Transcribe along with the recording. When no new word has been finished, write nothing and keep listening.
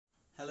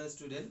Hello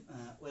student,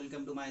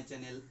 welcome to my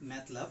channel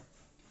math লাভ।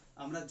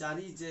 আমরা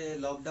জানি যে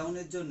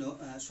লকডাউনের জন্য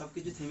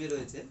সবকিছু থেমে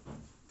রয়েছে।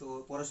 তো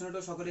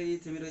পড়াশোনাটা সকলেরই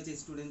থেমে রয়েছে,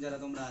 স্টুডেন্ট যারা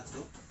তোমরা আছো,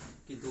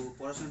 কিন্তু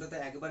পড়াশোনাটা তো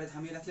একবারে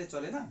থামিয়ে রাখলে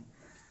চলে না।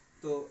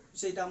 তো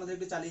সেইটা আমাদের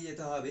একটু চালিয়ে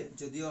যেতে হবে।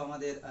 যদিও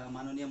আমাদের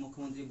মাননীয়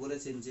মুখ্যমন্ত্রী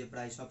বলেছেন যে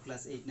প্রায় সব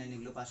ক্লাস 8, 9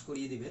 এগুলো পাস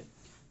করিয়ে দিবে,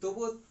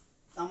 তবুও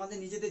আমাদের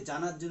নিজেদের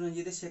জানার জন্য,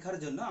 নিজেদের শেখার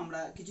জন্য, আমরা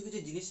কিছু কিছু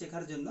জিনিস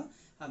শেখার জন্য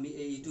আমি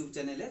এই ইউটিউব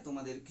চ্যানেলে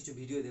তোমাদের কিছু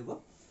ভিডিও দেব।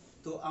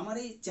 তো আমার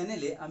এই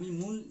চ্যানেলে আমি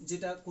মূল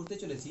যেটা করতে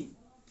চলেছি,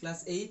 ক্লাস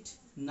 8,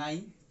 9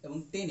 এবং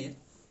 10-এর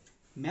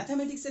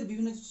ম্যাথামেটিক্সের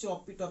বিভিন্ন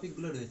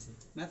টপিকগুলো রয়েছে।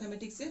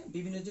 ম্যাথামেটিক্সের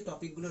বিভিন্ন যে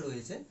টপিকগুলো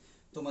রয়েছে,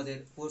 তোমাদের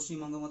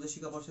পশ্চিমবঙ্গ মধ্য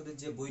শিক্ষা পর্ষদের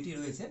যে বইটি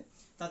রয়েছে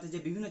তাতে যে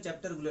বিভিন্ন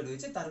চ্যাপ্টারগুলো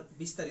রয়েছে তার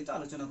বিস্তারিত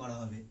আলোচনা করা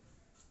হবে।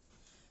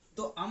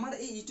 তো আমার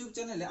এই ইউটিউব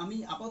চ্যানেলে আমি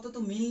আপাতত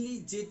মেইনলি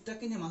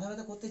যেটাকে নিয়ে মাথা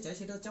ব্যথা করতে চাই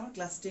সেটা হচ্ছে আমার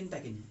ক্লাস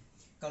 10টাকে নিয়ে।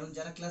 কারণ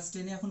যারা ক্লাস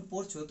 10-এ এখন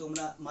পড়ছো,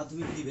 তোমরা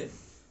মাধ্যমিক দিবে,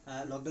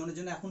 লকডাউনের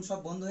জন্য এখন সব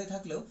বন্ধ হয়ে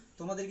থাকলেও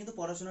তোমাদের কিন্তু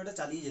পড়াশোনাটা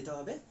চালিয়ে যেতে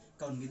হবে,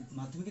 কারণ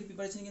মাধ্যমিকের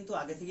প্রিপারেশন কিন্তু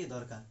আগে থেকেই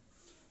দরকার।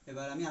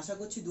 এবার আমি আশা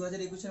করছি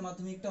 2021-এর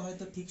মাধ্যমিকটা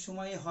হয়তো ঠিক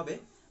সময়ে হবে,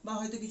 বা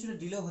হয়তো কিছুটা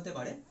ডিলেও হতে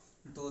পারে।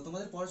 তো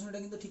তোমাদের পড়াশোনাটা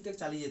কিন্তু ঠিকঠাক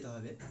চালিয়ে যেতে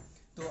হবে।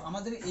 তো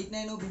আমাদের 8,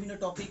 9-এও বিভিন্ন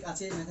টপিক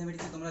আছে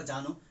ম্যাথামেটিক্সে, তোমরা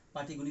জানো,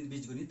 পাটিগণিত,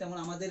 বীজগণিত। তেমন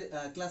আমাদের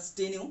ক্লাস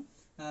 10-এও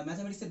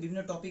ম্যাথামেটিক্সের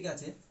বিভিন্ন টপিক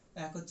আছে।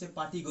 এক হচ্ছে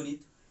পাটিগণিত,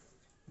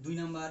 2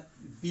 নাম্বার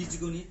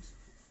বীজগণিত,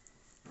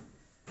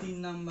 3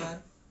 নাম্বার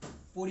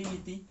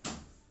পরিমিতি।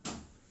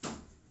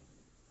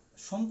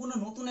 সম্পূর্ণ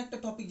নতুন একটা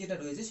টপিক যেটা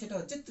রয়েছে সেটা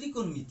হচ্ছে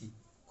ত্রিকোণমিতি।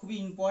 খুবই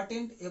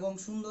ইম্পর্টেন্ট এবং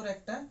সুন্দর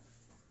একটা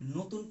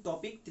নতুন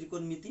টপিক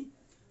ত্রিকোণমিতি।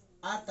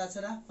 আর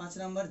তাছাড়া 5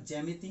 নাম্বার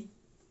জ্যামিতি,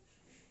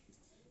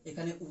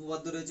 এখানে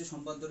উপপাদ্য রয়েছে,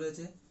 সম্পাদ্য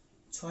রয়েছে।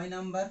 6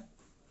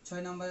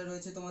 নাম্বারে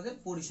রয়েছে তোমাদের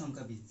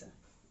পরিসংখ্যাবিদ্যা।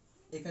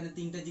 এখানে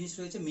 3টা জিনিস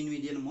রয়েছে, মিন,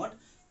 মিডিয়ান, মড,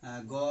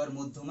 গড়,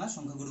 মধ্যমা,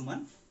 সংখ্যাগুরু মান।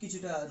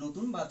 কিছুটা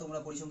নতুন, বা তোমরা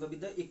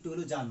পরিসংখ্যাবিদ্যা একটু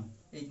হলেও জানো,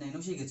 8,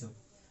 9-এও শিখেছো।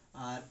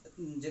 আর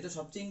যেটা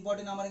সবচেয়ে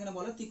ইম্পর্টেন্ট আমার এখানে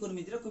বলা,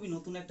 ত্রিকোণমিতিটা খুবই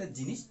নতুন একটা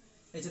জিনিস।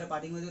 এছাড়া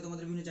পাটিগণিতে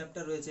তোমাদের বিভিন্ন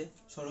চ্যাপ্টার রয়েছে,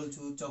 সরল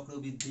সুদ,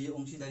 চক্রবৃদ্ধি,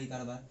 অংশীদারি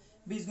কারবার।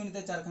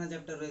 বীজগণিতের 4খানা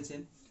চ্যাপ্টার রয়েছে,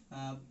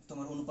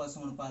 তোমার অনুপাত,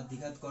 সমানুপাত,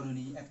 দ্বিঘাত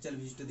করণী, একচাল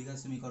বিশিষ্ট দ্বিঘাত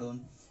সমীকরণ।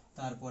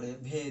 তারপরে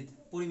ভেদ।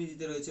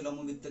 পরিমিতিতে রয়েছে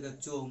লম্ববৃত্তাকার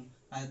চোঙ,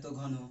 আয়ত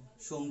ঘন,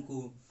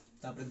 শঙ্কু,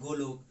 তারপরে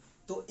গোলক।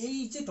 তো এই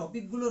যে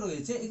টপিকগুলো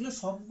রয়েছে এগুলো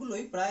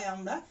সবগুলোই প্রায়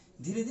আমরা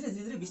ধীরে ধীরে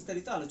ধীরে ধীরে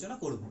বিস্তারিত আলোচনা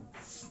করব।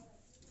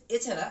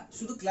 এছাড়া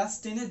শুধু ক্লাস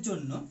 10-এর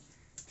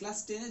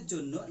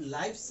জন্য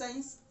লাইফ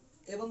সায়েন্স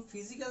এবং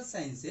ফিজিক্যাল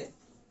সায়েন্সে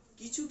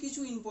কিছু কিছু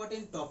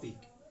ইম্পর্টেন্ট টপিক,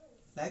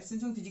 লাইফ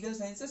সায়েন্স এবং ফিজিক্যাল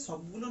সায়েন্সের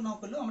সবগুলো না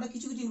করলেও আমরা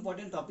কিছু কিছু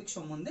ইম্পর্টেন্ট টপিক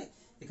সম্বন্ধে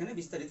এখানে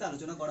বিস্তারিত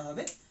আলোচনা করা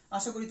হবে।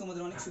 আশা করি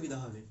তোমাদের অনেক সুবিধা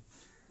হবে।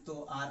 তো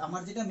আর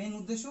আমার যেটা মেন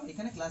উদ্দেশ্য,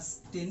 এখানে ক্লাস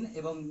 10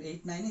 এবং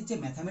 8, 9-এর যে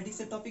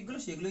ম্যাথামেটিক্সের টপিকগুলো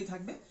সেগুলোই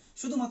থাকবে।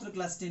 শুধুমাত্র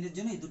ক্লাস 10-এর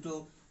জন্য এই দুটো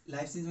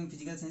লাইফ সায়েন্স এবং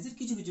ফিজিক্যাল সায়েন্সের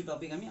কিছু কিছু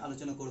টপিক আমি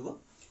আলোচনা করব।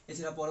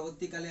 এছাড়া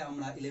পরবর্তীকালে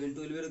আমরা 11,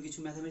 12-এরও কিছু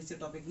ম্যাথামেটিক্সের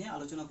টপিক নিয়ে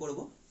আলোচনা করব।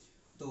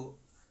 তো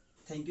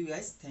thank you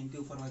guys, thank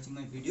you for watching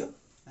my video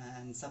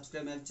and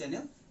subscribe my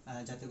channel,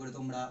 যাতে করে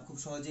তোমরা খুব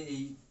সহজে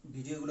এই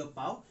ভিডিওগুলো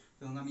পাও।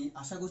 এবং আমি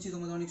আশা করছি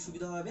তোমাদের অনেক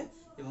সুবিধা হবে,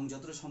 এবং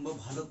যতটা সম্ভব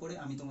ভালো করে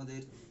আমি তোমাদের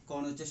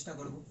করানোর চেষ্টা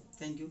করব।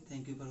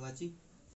 Thank you for watching.